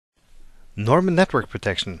Normal network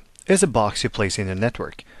protection is a box you place in a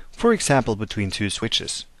network, for example between two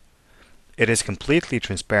switches. It is completely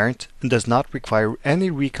transparent and does not require any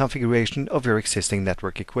reconfiguration of your existing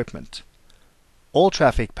network equipment. All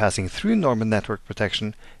traffic passing through normal network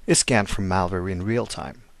protection is scanned for malware in real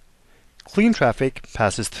time. Clean traffic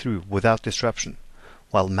passes through without disruption,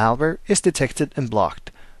 while malware is detected and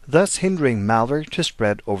blocked, thus hindering malware to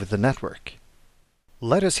spread over the network.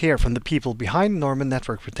 Let us hear from the people behind Norman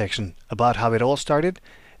Network Protection about how it all started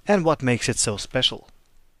and what makes it so special.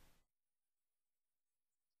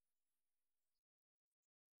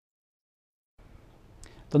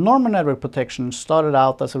 The Norman Network Protection started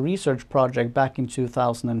out as a research project back in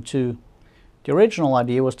 2002. The original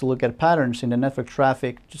idea was to look at patterns in the network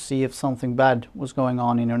traffic to see if something bad was going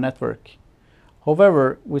on in your network.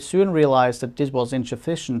 However, we soon realized that this was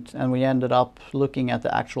insufficient and we ended up looking at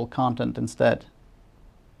the actual content instead.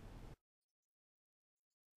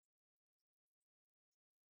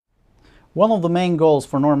 One of the main goals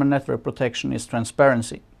for Norman Network Protection is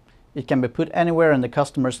transparency. It can be put anywhere in the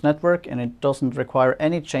customer's network and it doesn't require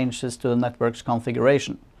any changes to the network's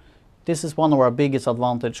configuration. This is one of our biggest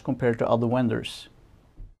advantages compared to other vendors.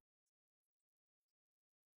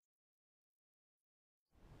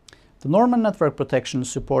 The Norman Network Protection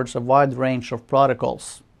supports a wide range of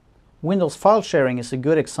protocols. Windows file sharing is a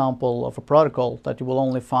good example of a protocol that you will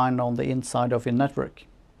only find on the inside of your network.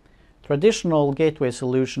 Traditional gateway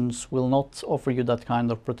solutions will not offer you that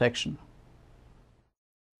kind of protection.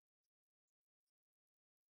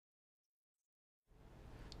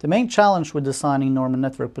 The main challenge with designing Norman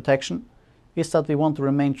Network Protection is that we want to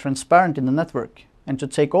remain transparent in the network and to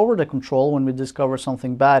take over the control when we discover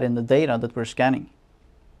something bad in the data that we're scanning.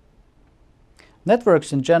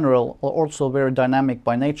 Networks in general are also very dynamic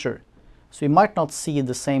by nature, so you might not see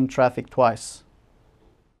the same traffic twice.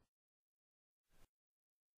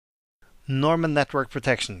 Norman Network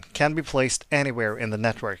Protection can be placed anywhere in the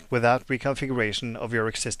network without reconfiguration of your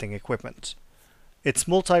existing equipment. Its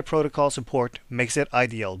multi-protocol support makes it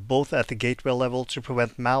ideal both at the gateway level to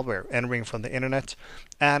prevent malware entering from the internet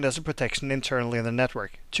and as a protection internally in the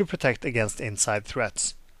network to protect against inside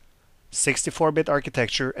threats. 64-bit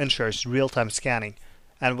architecture ensures real-time scanning,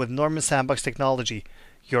 and with Norman Sandbox technology,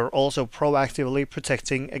 you're also proactively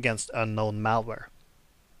protecting against unknown malware.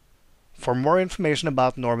 For more information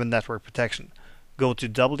about Norman Network Protection, go to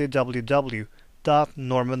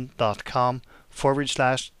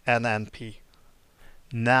www.norman.com/NNP.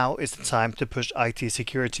 Now is the time to push IT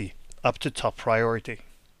security up to top priority.